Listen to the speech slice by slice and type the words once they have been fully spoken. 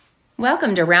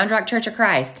Welcome to Round Rock Church of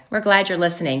Christ. We're glad you're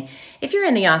listening. If you're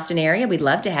in the Austin area, we'd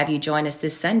love to have you join us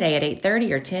this Sunday at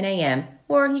 8:30 or 10 a.m.,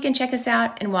 or you can check us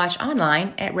out and watch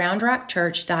online at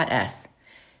roundrockchurch.us.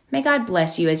 May God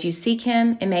bless you as you seek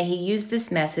Him, and may He use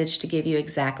this message to give you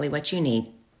exactly what you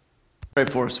need. Pray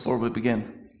for us before we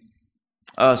begin.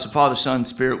 So Father, Son,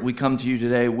 Spirit, we come to you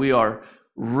today. We are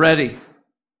ready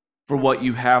for what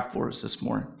you have for us this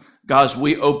morning. God, as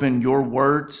we open your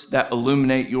words that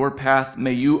illuminate your path,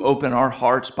 may you open our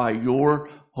hearts by your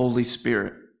Holy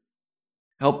Spirit.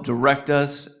 Help direct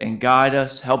us and guide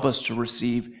us. Help us to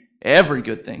receive every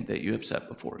good thing that you have set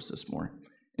before us this morning.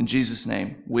 In Jesus'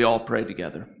 name, we all pray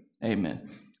together. Amen.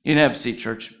 You can have a seat,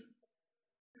 church.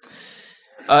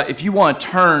 If you want to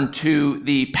turn to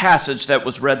the passage that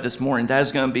was read this morning, that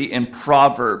is going to be in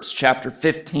Proverbs chapter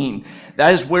 15.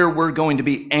 That is where we're going to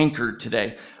be anchored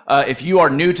today. If you are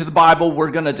new to the Bible,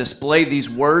 we're going to display these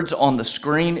words on the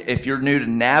screen. If you're new to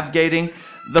navigating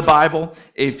the Bible,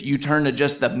 if you turn to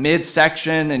just the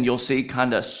midsection and you'll see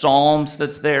kind of Psalms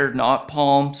that's there, not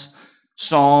Palms,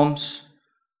 Psalms.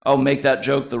 I'll make that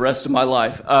joke the rest of my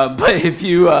life. But if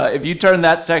you turn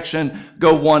that section,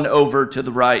 go one over to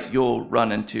the right, you'll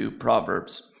run into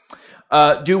Proverbs.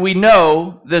 Do we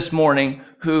know this morning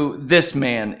who this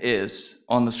man is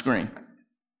on the screen?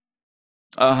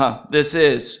 This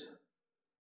is,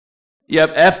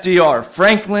 FDR,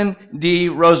 Franklin D.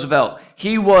 Roosevelt.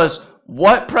 He was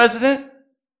what president?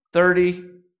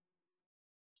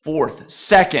 34th.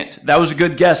 Second. That was a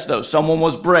good guess, though. Someone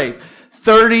was brave.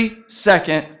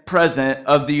 32nd president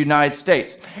of the United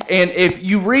States. And if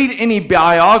you read any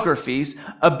biographies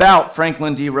about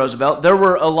Franklin D. Roosevelt, there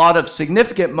were a lot of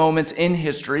significant moments in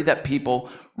history that people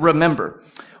remember.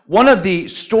 One of the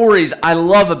stories I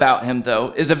love about him,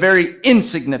 though, is a very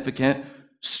insignificant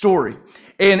story.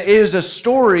 And it is a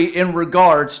story in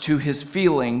regards to his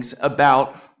feelings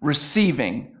about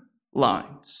receiving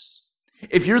lines.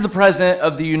 If you're the president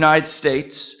of the United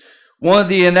States, one of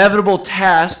the inevitable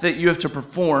tasks that you have to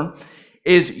perform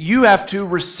is you have to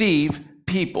receive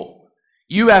people.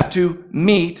 You have to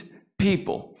meet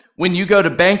people. When you go to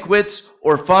banquets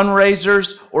or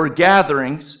fundraisers or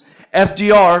gatherings,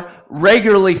 FDR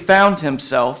regularly found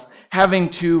himself having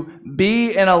to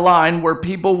be in a line where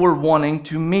people were wanting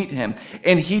to meet him.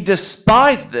 And he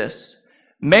despised this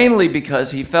mainly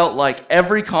because he felt like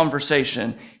every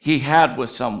conversation he had with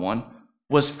someone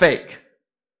was fake.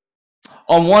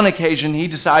 On one occasion, he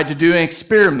decided to do an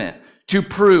experiment to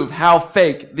prove how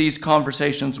fake these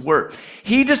conversations were.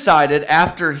 He decided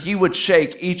after he would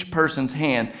shake each person's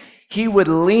hand, he would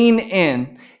lean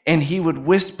in and he would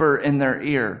whisper in their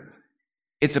ear,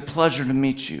 "It's a pleasure to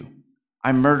meet you.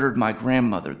 I murdered my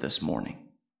grandmother this morning."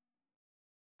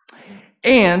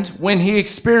 And when he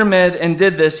experimented and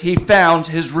did this, he found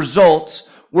his results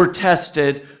were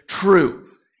tested true.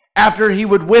 After he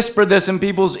would whisper this in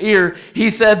people's ear, he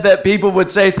said that people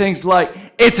would say things like,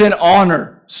 "It's an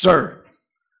honor, sir.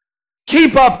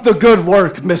 Keep up the good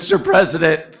work, Mr.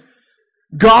 President.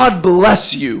 God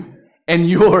bless you and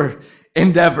your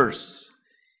endeavors."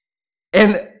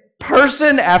 And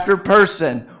person after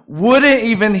person wouldn't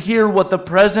even hear what the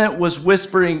president was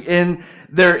whispering in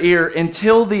their ear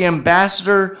until the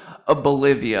ambassador of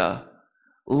Bolivia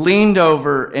leaned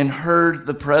over and heard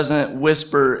the president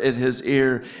whisper in his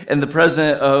ear. And the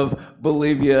president of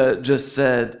Bolivia just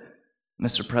said,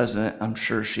 "Mr. President, I'm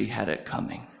sure she had it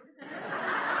coming."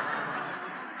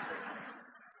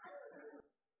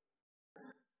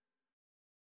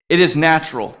 It is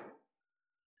natural,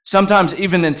 sometimes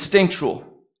even instinctual,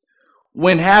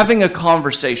 when having a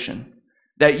conversation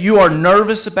that you are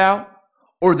nervous about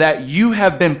or that you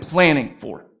have been planning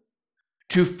for,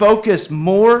 to focus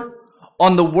more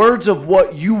on the words of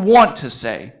what you want to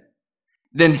say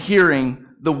than hearing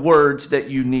the words that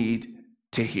you need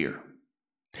to hear.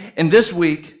 And this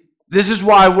week, this is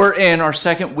why we're in our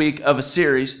second week of a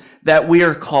series that we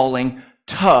are calling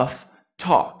Tough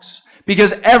Talks,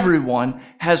 because everyone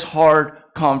has hard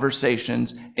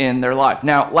conversations in their life.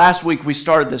 Now, last week we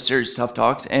started this series, Tough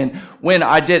Talks, and when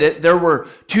I did it, there were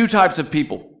two types of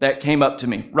people that came up to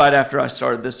me right after I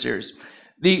started this series.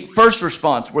 The first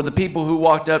response were the people who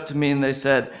walked up to me and they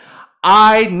said,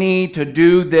 "I need to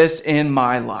do this in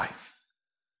my life."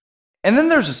 And then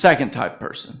there's a second type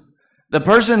person. The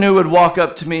person who would walk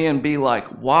up to me and be like,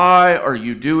 "Why are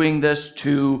you doing this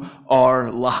to our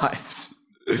lives?"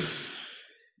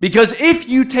 Because if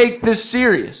you take this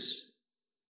serious,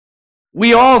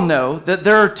 we all know that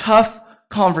there are tough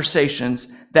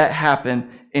conversations that happen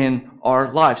in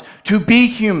our lives. To be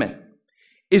human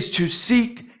is to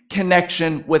seek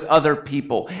connection with other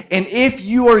people. And if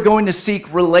you are going to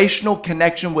seek relational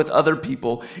connection with other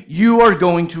people, you are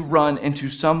going to run into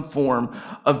some form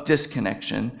of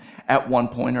disconnection at one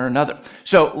point or another.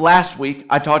 So last week,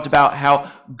 I talked about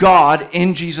how God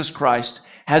in Jesus Christ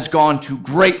has gone to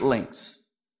great lengths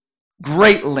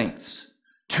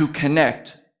to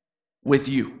connect with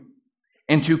you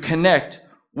and to connect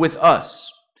with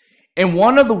us. And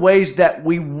one of the ways that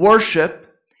we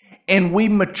worship and we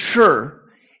mature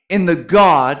in the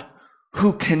God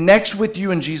who connects with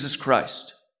you in Jesus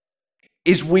Christ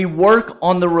is we work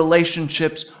on the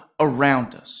relationships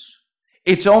around us.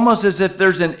 It's almost as if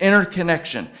there's an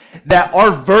interconnection, that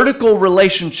our vertical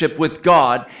relationship with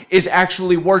God is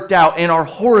actually worked out in our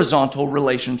horizontal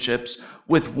relationships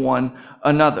with one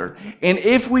another. And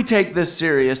if we take this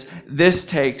serious, this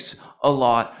takes a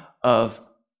lot of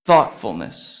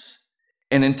thoughtfulness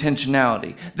and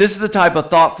intentionality. This is the type of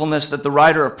thoughtfulness that the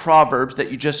writer of Proverbs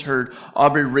that you just heard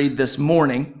Aubrey read this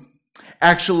morning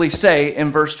actually say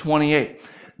in verse 28.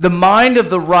 The mind of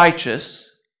the righteous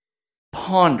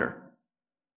ponder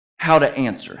how to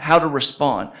answer, how to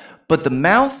respond, but the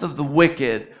mouth of the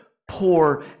wicked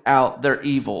pour out their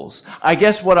evils. I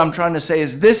guess what I'm trying to say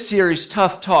is this series,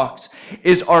 Tough Talks,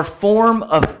 is our form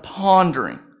of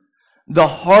pondering the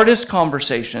hardest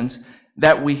conversations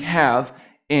that we have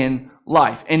in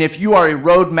life. And if you are a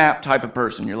roadmap type of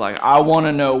person, you're like, I want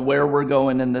to know where we're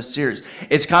going in this series.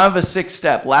 It's kind of a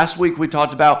 6-step. Last week we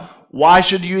talked about why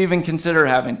should you even consider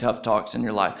having tough talks in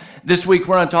your life. This week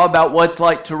we're going to talk about what it's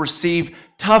like to receive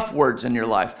tough words in your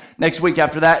life. Next week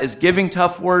after that is giving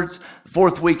tough words. The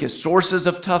 4th week is sources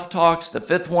of tough talks. The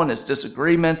 5th one is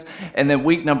disagreements. And then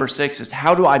week number 6 is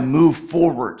how do I move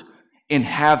forward in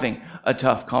having a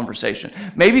tough conversation.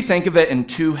 Maybe think of it in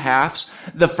 2 halves.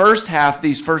 The first half,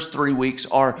 these first 3 weeks,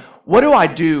 are what do I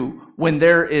do when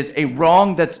there is a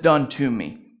wrong that's done to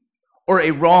me or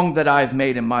a wrong that I've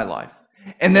made in my life?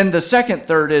 And then the second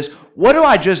third is what do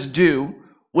I just do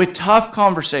with tough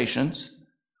conversations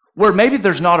where maybe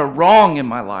there's not a wrong in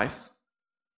my life,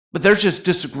 but there's just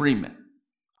disagreement,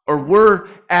 or we're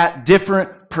at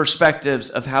different perspectives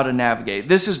of how to navigate.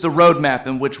 This is the roadmap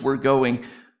in which we're going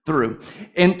through.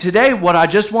 And today, what I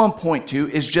just want to point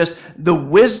to is just the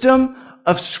wisdom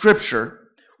of Scripture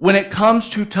when it comes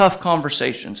to tough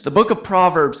conversations. The book of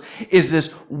Proverbs is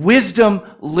this wisdom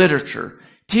literature,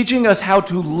 teaching us how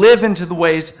to live into the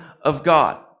ways of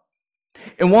God.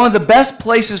 And one of the best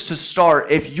places to start,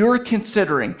 if you're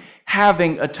considering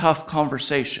having a tough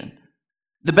conversation,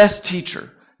 the best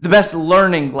teacher, the best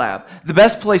learning lab, the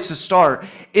best place to start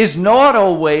is not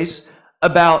always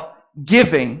about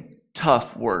giving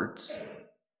tough words,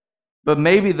 but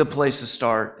maybe the place to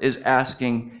start is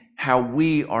asking how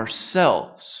we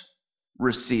ourselves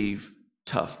receive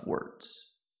tough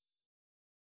words.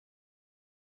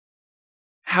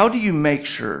 How do you make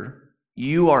sure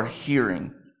you are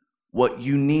hearing what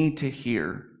you need to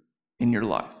hear in your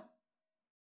life?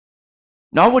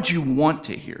 Not what you want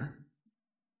to hear,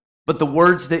 but the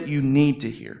words that you need to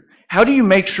hear. How do you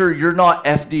make sure you're not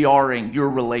FDRing your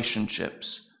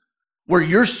relationships, where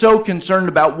you're so concerned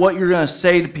about what you're going to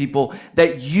say to people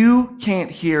that you can't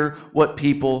hear what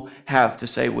people have to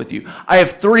say with you? I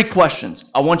have 3 questions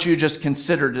I want you to just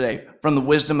consider today from the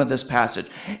wisdom of this passage.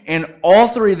 And all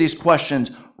 3 of these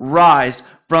questions rise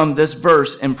from this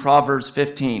verse in Proverbs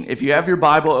 15. If you have your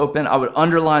Bible open, I would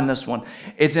underline this one.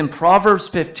 It's in Proverbs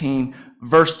 15,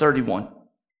 verse 31.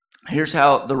 Here's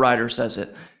how the writer says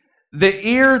it. The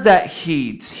ear that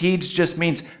heeds just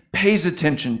means pays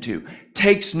attention to,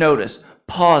 takes notice,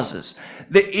 pauses.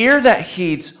 The ear that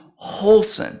heeds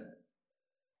wholesome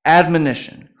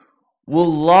admonition will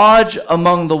lodge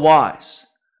among the wise,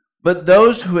 but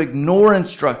those who ignore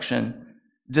instruction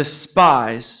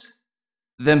despise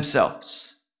themselves.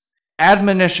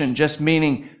 Admonition just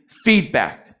meaning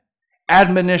feedback.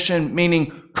 Admonition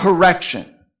meaning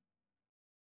correction.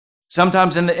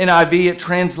 Sometimes in the NIV it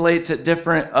translates it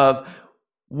different of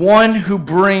one who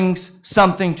brings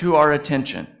something to our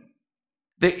attention.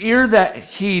 The ear that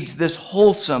heeds this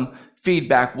wholesome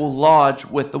feedback will lodge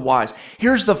with the wise.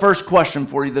 Here's the first question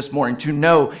for you this morning to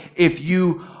know if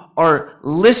you are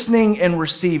listening and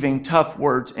receiving tough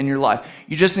words in your life.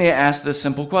 You just need to ask this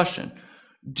simple question.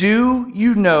 Do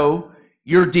you know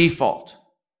your default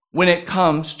when it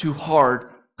comes to hard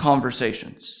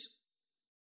conversations?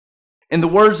 In the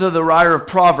words of the writer of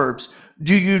Proverbs,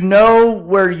 do you know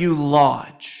where you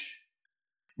lodge?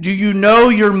 Do you know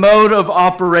your mode of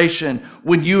operation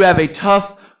when you have a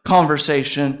tough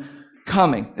conversation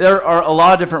coming. There are a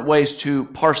lot of different ways to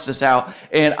parse this out,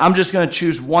 and I'm just going to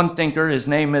choose one thinker. His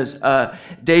name is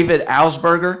David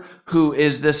Augsburger, who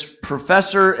is this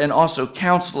professor and also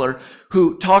counselor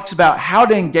who talks about how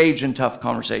to engage in tough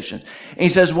conversations. And he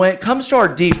says, when it comes to our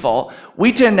default,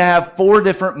 we tend to have 4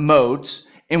 different modes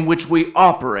in which we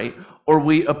operate or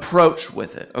we approach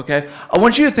with it, okay? I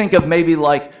want you to think of maybe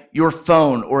like your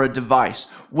phone or a device.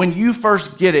 When you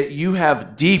first get it, you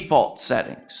have default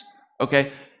settings,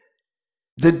 okay?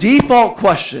 The default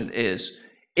question is,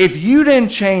 if you didn't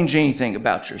change anything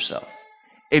about yourself,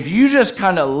 if you just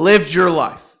kind of lived your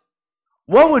life,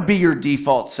 what would be your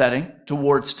default setting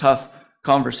towards tough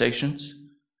conversations?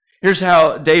 Here's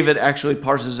how David actually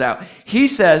parses out. He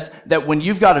says that when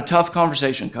you've got a tough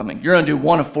conversation coming, you're going to do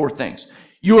one of 4 things.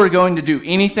 You are going to do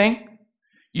anything,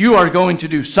 you are going to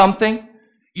do something,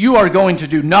 you are going to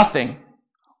do nothing,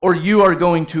 or you are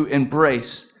going to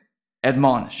embrace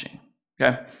admonishing.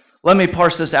 Okay? Let me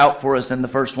parse this out for us in the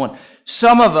first one.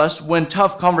 Some of us, when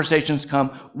tough conversations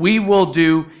come, we will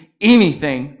do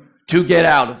anything to get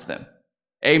out of them.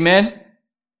 Amen?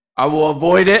 I will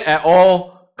avoid it at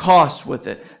all costs with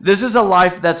it. This is a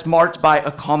life that's marked by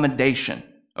accommodation,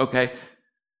 okay?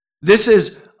 This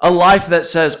is a life that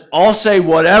says, I'll say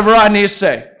whatever I need to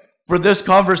say for this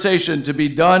conversation to be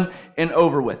done and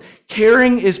over with.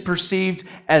 Caring is perceived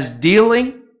as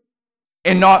dealing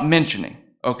and not mentioning,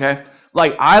 okay?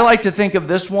 Like, I like to think of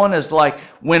this one as like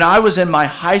when I was in my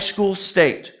high school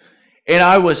state and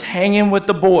I was hanging with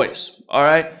the boys, all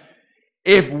right?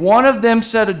 If one of them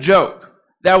said a joke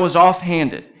that was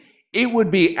offhanded, it would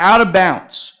be out of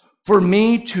bounds for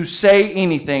me to say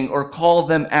anything or call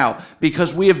them out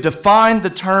because we have defined the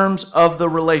terms of the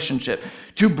relationship.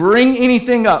 To bring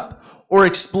anything up or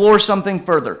explore something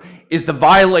further is the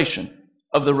violation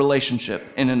of the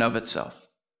relationship in and of itself.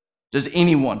 Does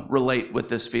anyone relate with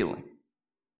this feeling?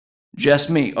 Just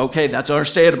me. Okay, that's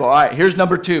understandable. All right, here's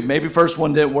number 2. Maybe first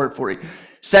one didn't work for you.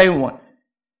 Second one.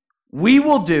 We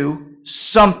will do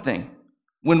something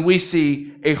when we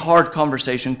see a hard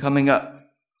conversation coming up.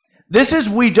 This is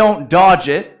we don't dodge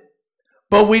it,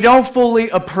 but we don't fully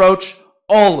approach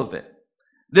all of it.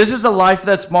 This is a life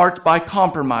that's marked by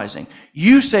compromising.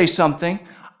 You say something,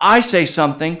 I say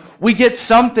something, we get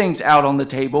some things out on the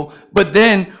table, but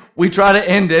then we try to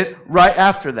end it right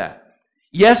after that.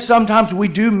 Yes, sometimes we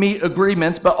do meet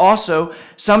agreements, but also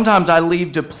sometimes I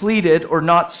leave depleted or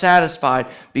not satisfied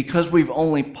because we've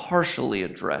only partially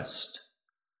addressed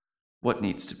what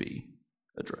needs to be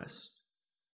addressed.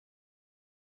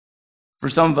 For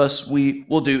some of us, we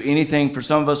will do anything. For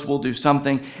some of us, we'll do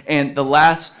something. And the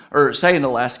last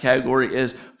category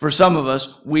is, for some of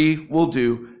us, we will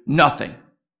do nothing.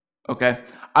 Okay?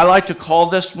 I like to call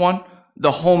this one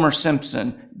the Homer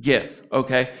Simpson GIF,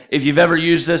 okay? If you've ever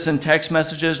used this in text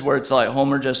messages where it's like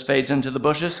Homer just fades into the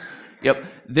bushes, yep.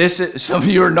 Some of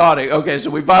you are nodding. Okay, so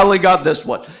we finally got this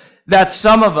one. That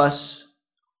some of us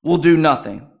will do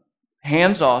nothing,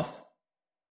 hands off,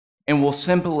 and will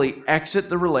simply exit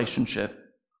the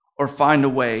relationship or find a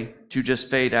way to just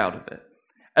fade out of it.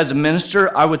 As a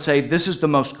minister, I would say this is the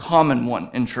most common one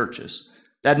in churches,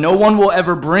 that no one will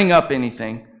ever bring up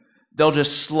anything. They'll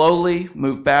just slowly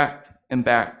move back and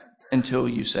back until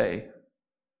you say,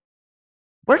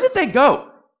 where did they go?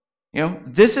 You know,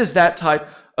 this is that type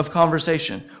of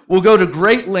conversation. We'll go to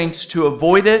great lengths to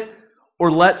avoid it or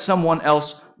let someone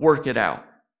else work it out.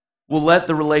 We'll let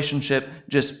the relationship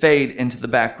just fade into the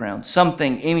background.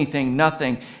 Something, anything,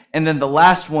 nothing. And then the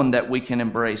last one that we can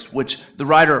embrace, which the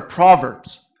writer of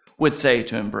Proverbs would say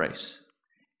to embrace,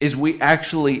 is we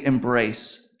actually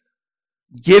embrace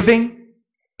giving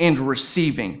and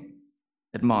receiving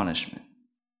admonishment.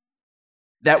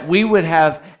 That we would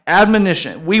have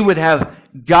admonition, we would have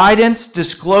guidance,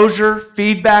 disclosure,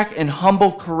 feedback, and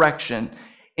humble correction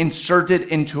inserted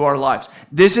into our lives.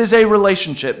 This is a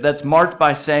relationship that's marked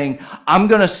by saying, I'm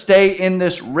going to stay in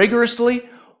this rigorously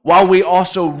while we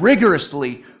also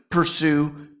rigorously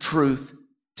pursue truth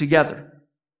together.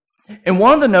 And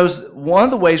one of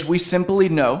the ways we simply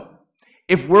know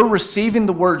if we're receiving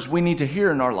the words we need to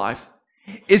hear in our life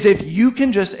is if you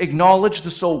can just acknowledge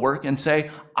the soul work and say,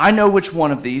 I know which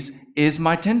one of these is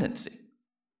my tendency.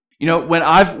 You know, when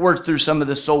I've worked through some of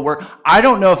this soul work, I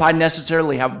don't know if I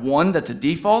necessarily have one that's a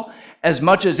default as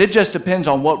much as it just depends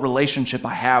on what relationship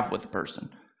I have with the person.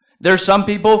 There's some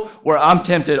people where I'm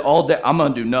tempted all day, I'm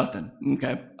going to do nothing,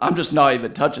 okay? I'm just not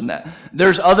even touching that.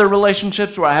 There's other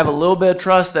relationships where I have a little bit of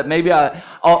trust that maybe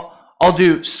I'll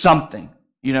do something,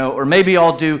 you know, or maybe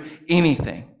I'll do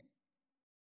anything.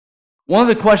 One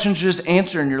of the questions to just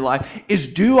answer in your life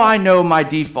is, do I know my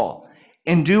default?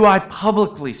 And do I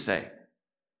publicly say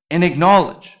and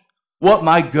acknowledge what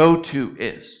my go-to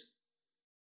is.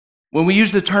 When we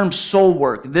use the term soul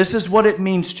work, this is what it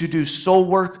means to do soul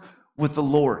work with the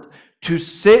Lord, to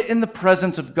sit in the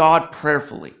presence of God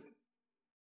prayerfully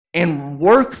and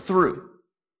work through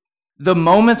the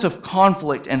moments of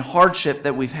conflict and hardship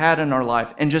that we've had in our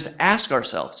life and just ask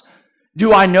ourselves,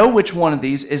 do I know which one of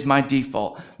these is my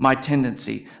default, my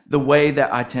tendency, the way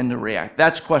that I tend to react?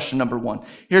 That's question number one.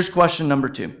 Here's question number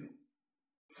two.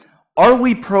 Are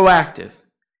we proactive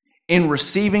in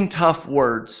receiving tough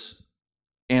words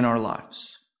in our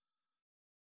lives?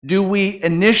 Do we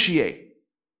initiate?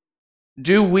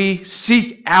 Do we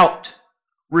seek out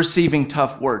receiving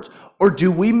tough words? Or do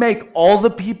we make all the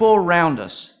people around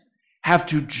us have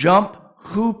to jump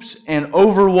hoops and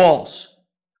over walls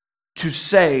to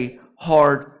say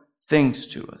hard things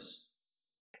to us?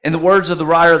 In the words of the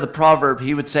writer of the proverb,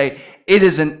 he would say, it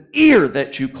is an ear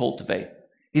that you cultivate.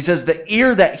 He says, the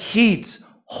ear that heeds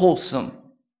wholesome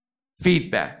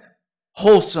feedback,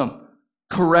 wholesome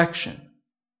correction.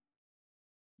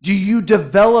 Do you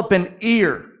develop an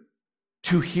ear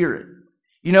to hear it?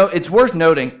 You know, it's worth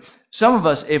noting, some of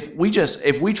us, if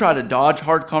we try to dodge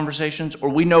hard conversations, or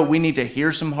we know we need to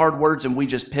hear some hard words and we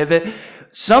just pivot,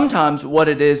 sometimes what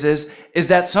it is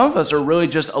that some of us are really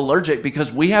just allergic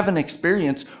because we haven't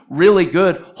experienced really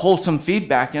good, wholesome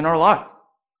feedback in our life.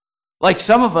 Like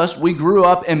some of us, we grew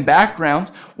up in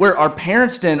backgrounds where our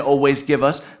parents didn't always give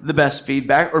us the best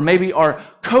feedback, or maybe our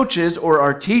coaches or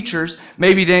our teachers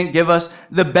maybe didn't give us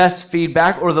the best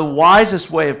feedback or the wisest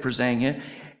way of presenting it.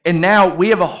 And now we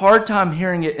have a hard time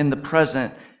hearing it in the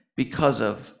present because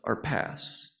of our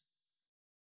past.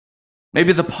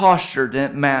 Maybe the posture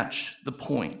didn't match the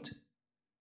point.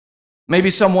 Maybe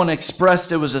someone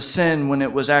expressed it was a sin when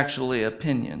it was actually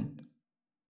opinion.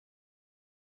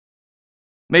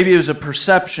 Maybe it was a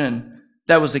perception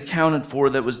that was accounted for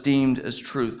that was deemed as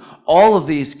truth. All of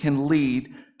these can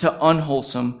lead to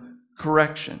unwholesome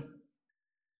correction.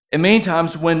 And many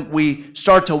times when we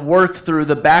start to work through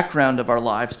the background of our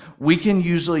lives, we can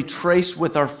usually trace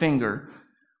with our finger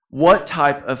what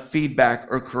type of feedback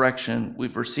or correction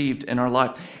we've received in our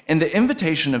life. And the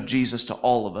invitation of Jesus to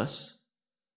all of us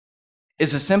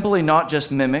is to simply not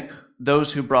just mimic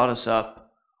those who brought us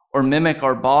up, or mimic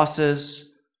our bosses,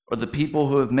 or the people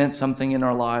who have meant something in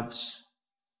our lives.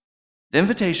 The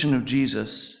invitation of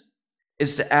Jesus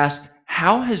is to ask,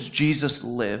 how has Jesus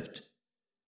lived?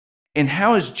 And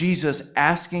how is Jesus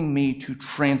asking me to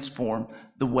transform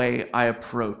the way I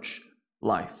approach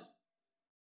life?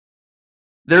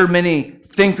 There are many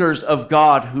thinkers of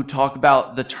God who talk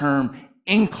about the term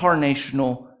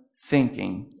incarnational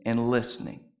thinking and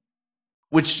listening,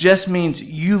 which just means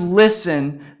you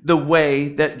listen the way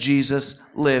that Jesus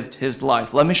lived his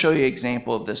life. Let me show you an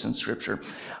example of this in Scripture.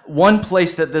 One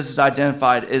place that this is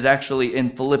identified is actually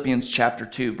in Philippians chapter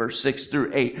 2, verse 6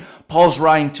 through 8. Paul's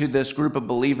writing to this group of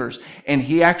believers, and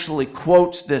he actually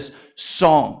quotes this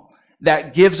song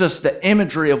that gives us the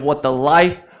imagery of what the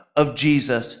life of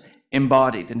Jesus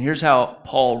embodied. And here's how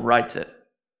Paul writes it.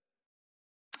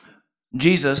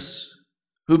 Jesus,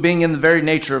 who being in the very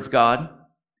nature of God,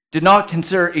 did not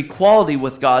consider equality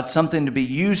with God something to be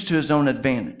used to his own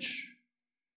advantage.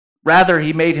 Rather,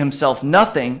 he made himself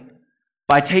nothing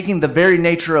by taking the very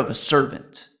nature of a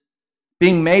servant,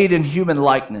 being made in human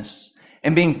likeness,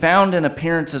 and being found in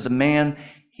appearance as a man,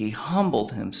 he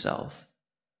humbled himself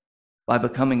by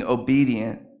becoming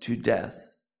obedient to death,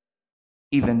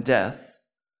 even death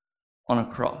on a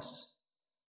cross.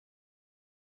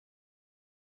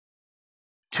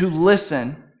 To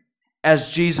listen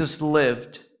as Jesus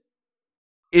lived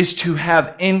is to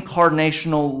have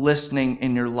incarnational listening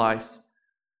in your life.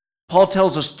 Paul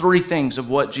tells us three things of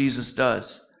what Jesus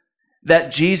does.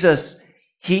 That Jesus,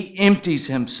 he empties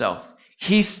himself.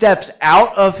 He steps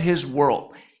out of his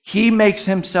world. He makes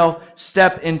himself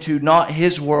step into not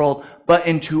his world, but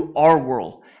into our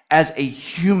world as a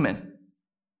human.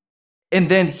 And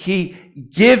then he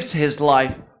gives his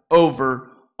life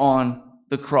over on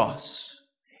the cross.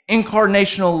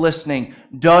 Incarnational listening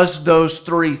does those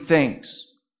three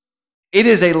things. It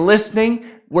is a listening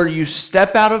where you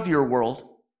step out of your world,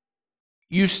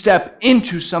 you step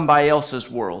into somebody else's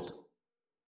world,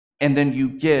 and then you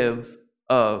give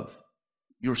of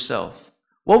yourself.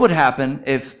 What would happen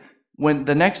if, when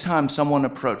the next time someone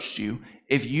approached you,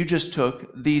 if you just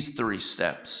took these three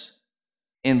steps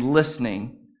in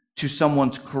listening to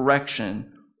someone's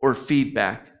correction or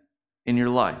feedback in your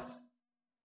life?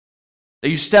 That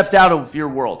you stepped out of your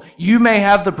world. You may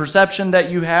have the perception that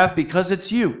you have because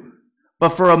it's you.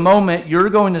 But for a moment,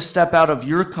 you're going to step out of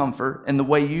your comfort and the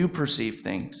way you perceive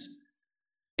things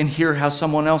and hear how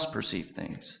someone else perceives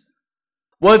things.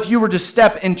 Well, if you were to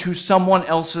step into someone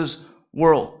else's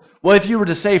world? Well, if you were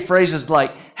to say phrases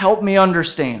like, help me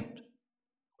understand,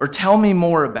 or tell me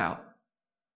more about,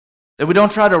 that we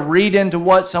don't try to read into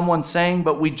what someone's saying,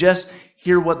 but we just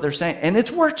hear what they're saying. And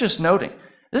it's worth just noting,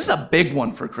 this is a big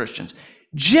one for Christians.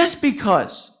 Just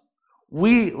because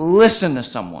we listen to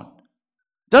someone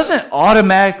doesn't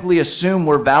automatically assume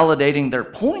we're validating their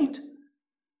point,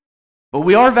 but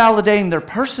we are validating their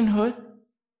personhood.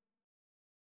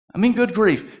 I mean, good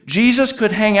grief. Jesus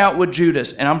could hang out with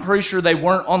Judas, and I'm pretty sure they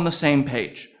weren't on the same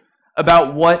page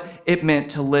about what it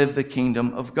meant to live the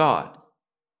kingdom of God.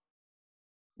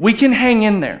 We can hang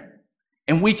in there,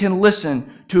 and we can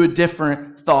listen to a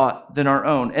different thought than our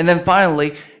own. And then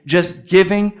finally, just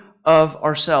giving of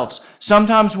ourselves.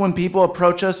 Sometimes when people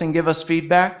approach us and give us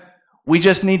feedback, we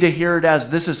just need to hear it as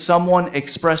this is someone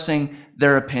expressing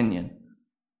their opinion.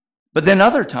 But then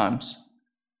other times,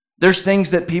 there's things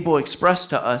that people express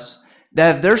to us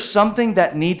that if there's something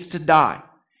that needs to die,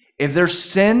 if there's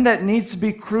sin that needs to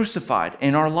be crucified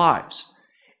in our lives,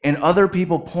 and other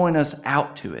people point us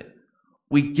out to it,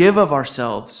 we give of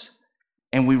ourselves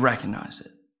and we recognize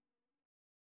it.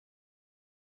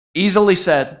 Easily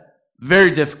said,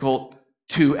 very difficult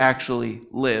to actually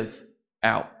live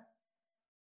out.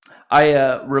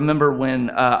 I remember when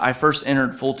I first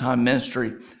entered full-time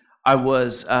ministry, I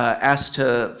was asked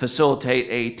to facilitate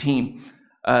a team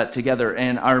together.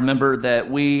 And I remember that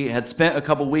we had spent a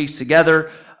couple weeks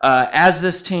together as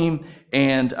this team,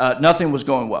 and nothing was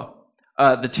going well.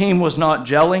 The team was not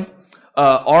gelling.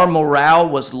 Our morale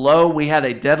was low. We had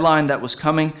a deadline that was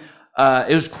coming.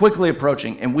 It was quickly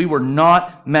approaching, and we were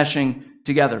not meshing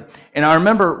together. And I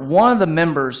remember one of the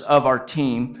members of our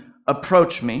team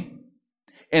approached me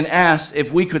and asked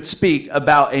if we could speak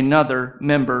about another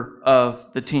member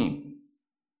of the team.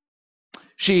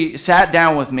 She sat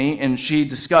down with me and she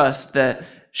discussed that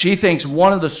she thinks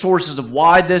one of the sources of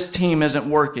why this team isn't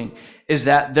working is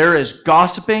that there is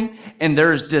gossiping and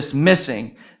there is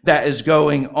dismissing that is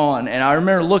going on. And I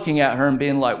remember looking at her and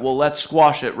being like, well, let's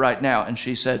squash it right now. And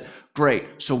she said, great,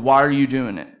 so why are you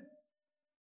doing it?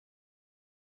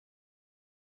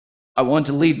 I wanted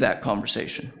to leave that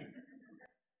conversation.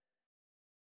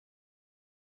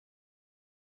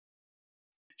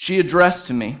 She addressed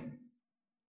to me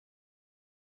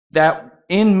that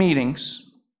in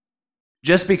meetings,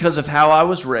 just because of how I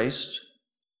was raised,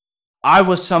 I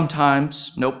was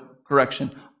sometimes,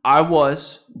 I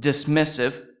was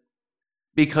dismissive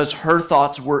because her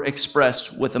thoughts were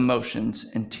expressed with emotions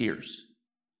and tears.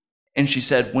 And she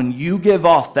said, when you give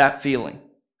off that feeling,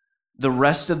 the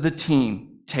rest of the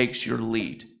team takes your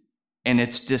lead, and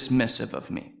it's dismissive of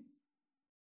me.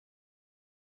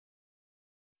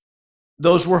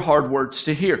 Those were hard words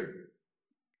to hear.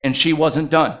 And she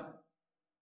wasn't done.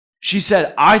 She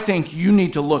said, I think you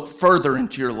need to look further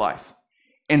into your life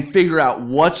and figure out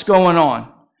what's going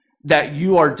on, that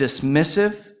you are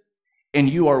dismissive and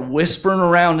you are whispering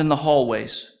around in the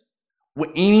hallways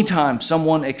anytime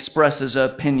someone expresses an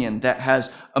opinion that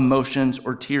has emotions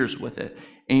or tears with it.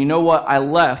 And you know what? I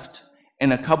left,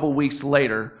 and a couple weeks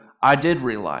later, I did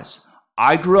realize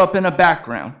I grew up in a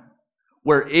background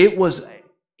where it was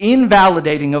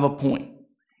invalidating of a point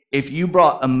if you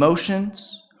brought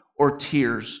emotions or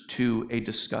tears to a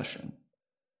discussion.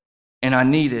 And I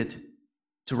needed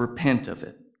to repent of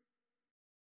it.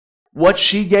 What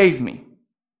she gave me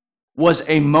was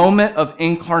a moment of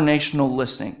incarnational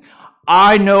listening.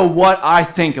 I know what I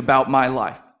think about my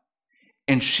life.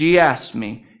 And she asked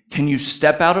me, can you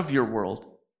step out of your world?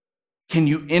 Can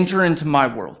you enter into my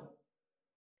world?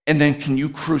 And then can you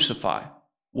crucify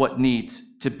what needs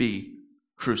to be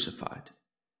crucified?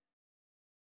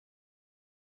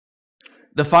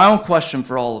 The final question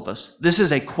for all of us, this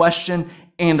is a question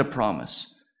and a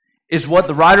promise, is what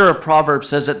the writer of Proverbs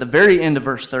says at the very end of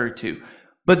verse 32.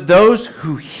 But those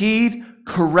who heed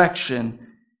correction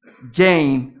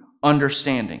gain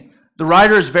understanding. The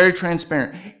writer is very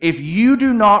transparent. If you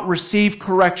do not receive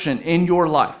correction in your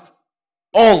life,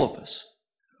 all of us,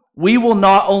 we will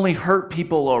not only hurt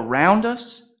people around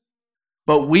us,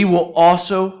 but we will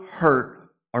also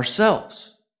hurt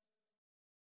ourselves.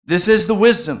 This is the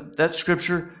wisdom that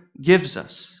Scripture gives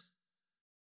us.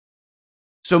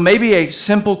 So maybe a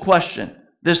simple question,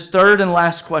 this third and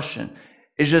last question,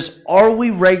 is just, are we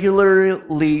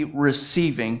regularly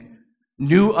receiving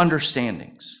new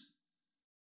understandings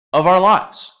of our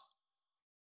lives?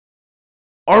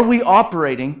 Are we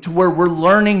operating to where we're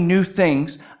learning new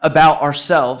things about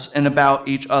ourselves and about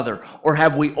each other? Or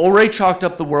have we already chalked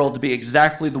up the world to be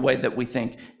exactly the way that we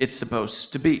think it's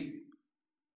supposed to be?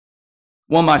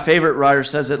 One of my favorite writers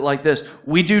says it like this: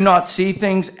 we do not see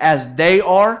things as they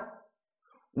are,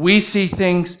 we see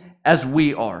things as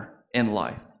we are in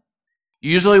life.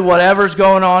 Usually whatever's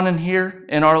going on in here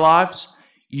in our lives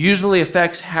usually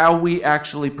affects how we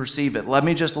actually perceive it. Let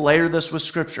me just layer this with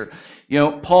Scripture.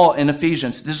 Paul in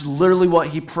Ephesians, this is literally what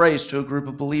he prays to a group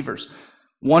of believers.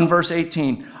 1 verse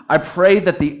 18, I pray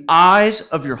that the eyes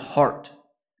of your heart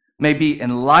may be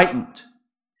enlightened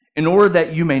in order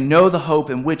that you may know the hope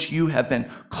in which you have been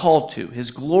called to,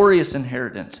 his glorious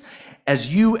inheritance,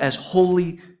 as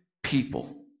holy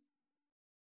people.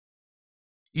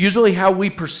 Usually how we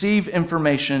perceive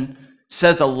information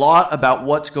says a lot about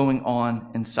what's going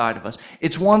on inside of us.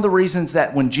 It's one of the reasons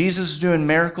that when Jesus is doing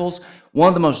miracles, one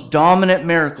of the most dominant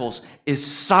miracles is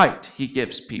sight he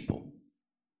gives people.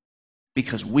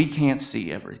 Because we can't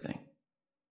see everything.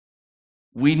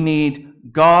 We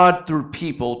need God through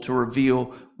people to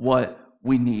reveal what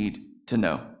we need to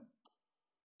know.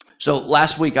 So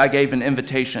last week I gave an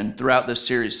invitation throughout this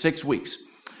series, 6 weeks.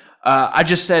 I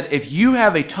just said, if you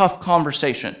have a tough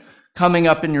conversation coming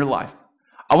up in your life,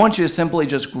 I want you to simply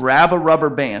just grab a rubber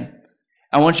band.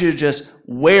 I want you to just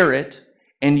wear it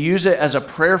and use it as a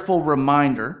prayerful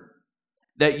reminder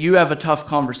that you have a tough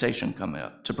conversation coming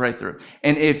up to pray through.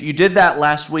 And if you did that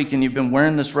last week and you've been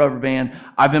wearing this rubber band,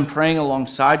 I've been praying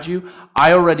alongside you.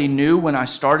 I already knew when I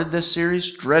started this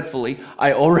series, dreadfully,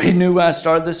 I knew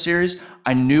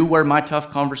where my tough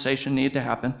conversation needed to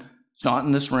happen. It's not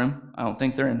in this room. I don't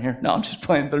think they're in here. No, I'm just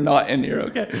playing. They're not in here,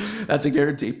 okay? That's a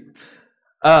guarantee.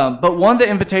 But one of the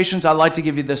invitations I'd like to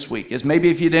give you this week is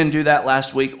maybe if you didn't do that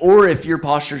last week, or if your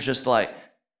posture is just like,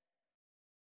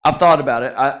 I've thought about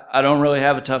it. I don't really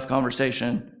have a tough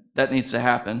conversation that needs to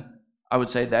happen. I would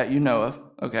say that you know of,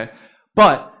 okay?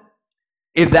 But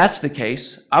if that's the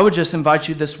case, I would just invite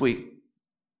you this week.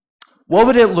 What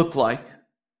would it look like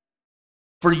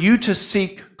for you to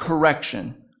seek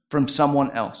correction from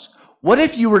someone else? What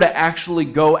if you were to actually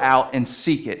go out and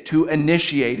seek it, to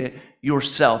initiate it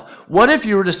yourself? What if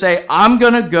you were to say, I'm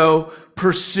going to go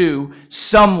pursue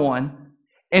someone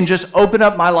and just open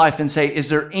up my life and say, is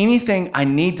there anything I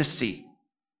need to see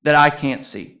that I can't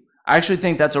see? I actually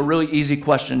think that's a really easy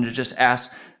question to just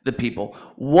ask the people.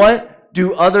 What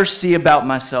do others see about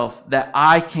myself that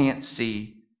I can't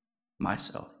see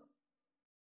myself?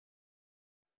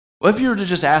 What if you were to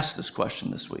just ask this question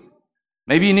this week?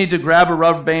 Maybe you need to grab a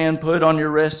rubber band, put it on your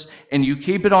wrist, and you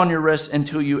keep it on your wrist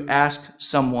until you ask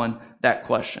someone that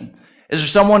question. Is there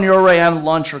someone you're already having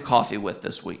lunch or coffee with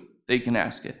this week that you can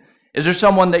ask it? Is there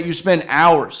someone that you spend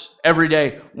hours every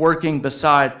day working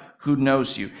beside who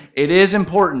knows you? It is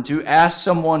important to ask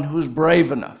someone who's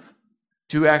brave enough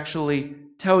to actually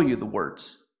tell you the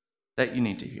words that you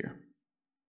need to hear.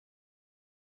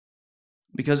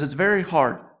 Because it's very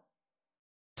hard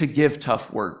to give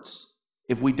tough words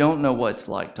if we don't know what it's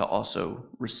like to also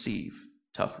receive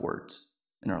tough words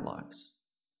in our lives.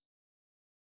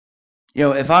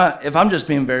 If I'm just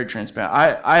being very transparent,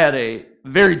 I had a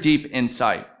very deep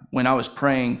insight when I was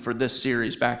praying for this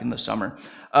series back in the summer.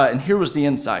 And here was the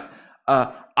insight.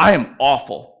 I am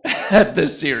awful at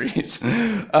this series.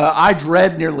 I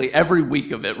dread nearly every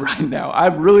week of it right now.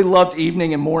 I've really loved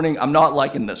evening and morning. I'm not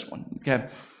liking this one, okay?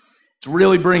 It's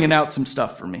really bringing out some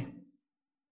stuff for me.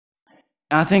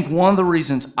 And I think one of the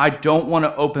reasons I don't want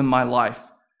to open my life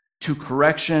to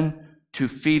correction, to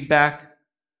feedback,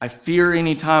 I fear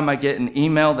anytime I get an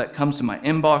email that comes to my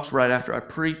inbox right after I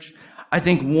preach. I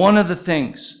think one of the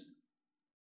things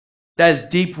that is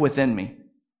deep within me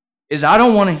is I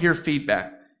don't want to hear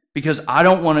feedback because I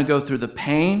don't want to go through the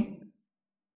pain.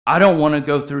 I don't want to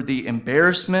go through the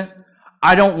embarrassment.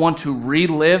 I don't want to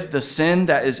relive the sin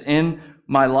that is in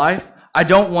my life. I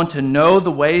don't want to know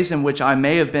the ways in which I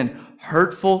may have been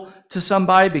hurtful to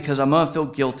somebody because I'm going to feel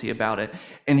guilty about it.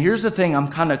 And here's the thing I'm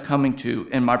kind of coming to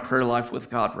in my prayer life with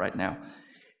God right now,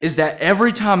 is that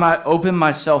every time I open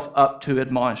myself up to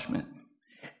admonishment,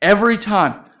 every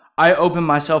time I open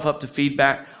myself up to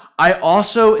feedback, I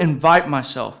also invite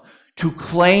myself to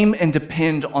claim and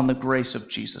depend on the grace of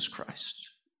Jesus Christ.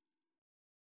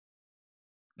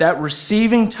 That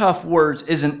receiving tough words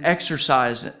is an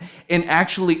exercise in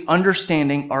actually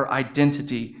understanding our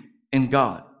identity in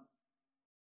God.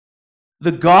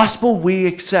 The gospel we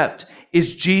accept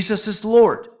is Jesus is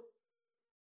Lord.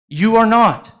 You are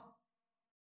not.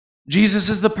 Jesus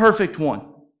is the perfect one.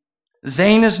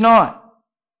 Zane is not.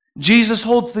 Jesus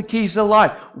holds the keys to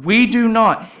life. We do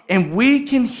not. And we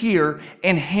can hear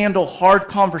and handle hard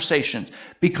conversations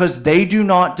because they do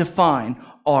not define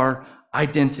our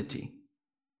identity.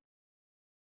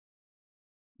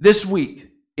 This week,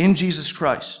 in Jesus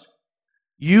Christ,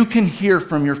 you can hear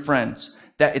from your friends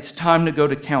that it's time to go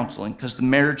to counseling because the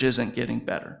marriage isn't getting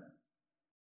better.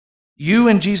 You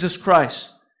in Jesus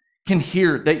Christ can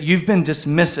hear that you've been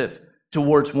dismissive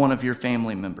towards one of your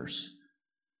family members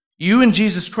You in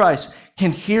Jesus Christ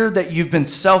can hear that you've been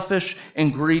selfish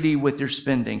and greedy with your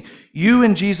spending. You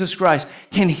in Jesus Christ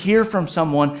can hear from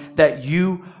someone that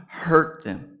you hurt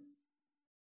them.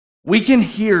 We can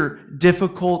hear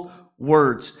difficult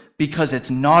words because it's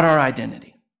not our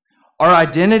identity. Our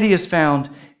identity is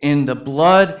found in the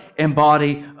blood and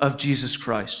body of Jesus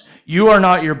Christ. You are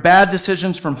not your bad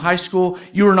decisions from high school.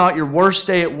 You are not your worst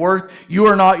day at work. You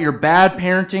are not your bad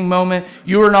parenting moment.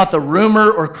 You are not the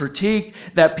rumor or critique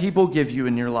that people give you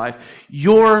in your life.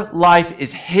 Your life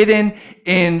is hidden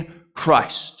in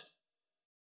Christ,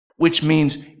 which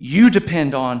means you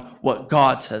depend on what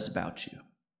God says about you,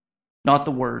 not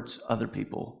the words other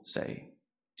people say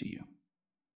to you.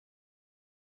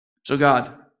 So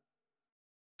God,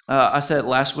 I said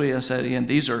last week, I said again,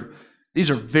 these are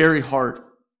very hard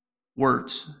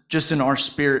words, just in our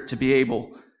spirit to be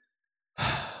able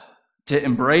to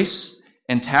embrace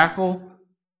and tackle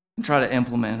and try to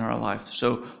implement in our life.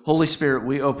 So Holy Spirit,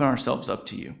 we open ourselves up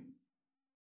to you.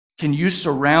 Can you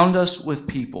surround us with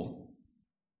people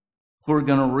who are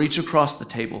going to reach across the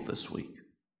table this week,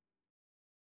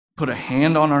 put a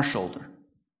hand on our shoulder,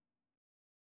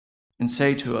 and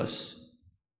say to us,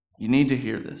 you need to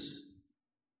hear this,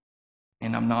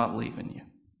 and I'm not leaving you.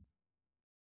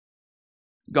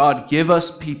 God, give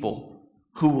us people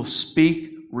who will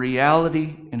speak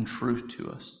reality and truth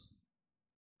to us.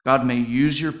 God, may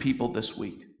use your people this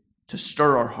week to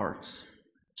stir our hearts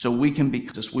so we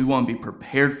want to be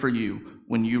prepared for you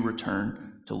when you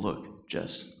return to look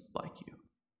just like you.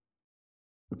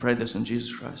 We pray this in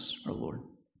Jesus Christ, our Lord.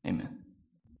 Amen.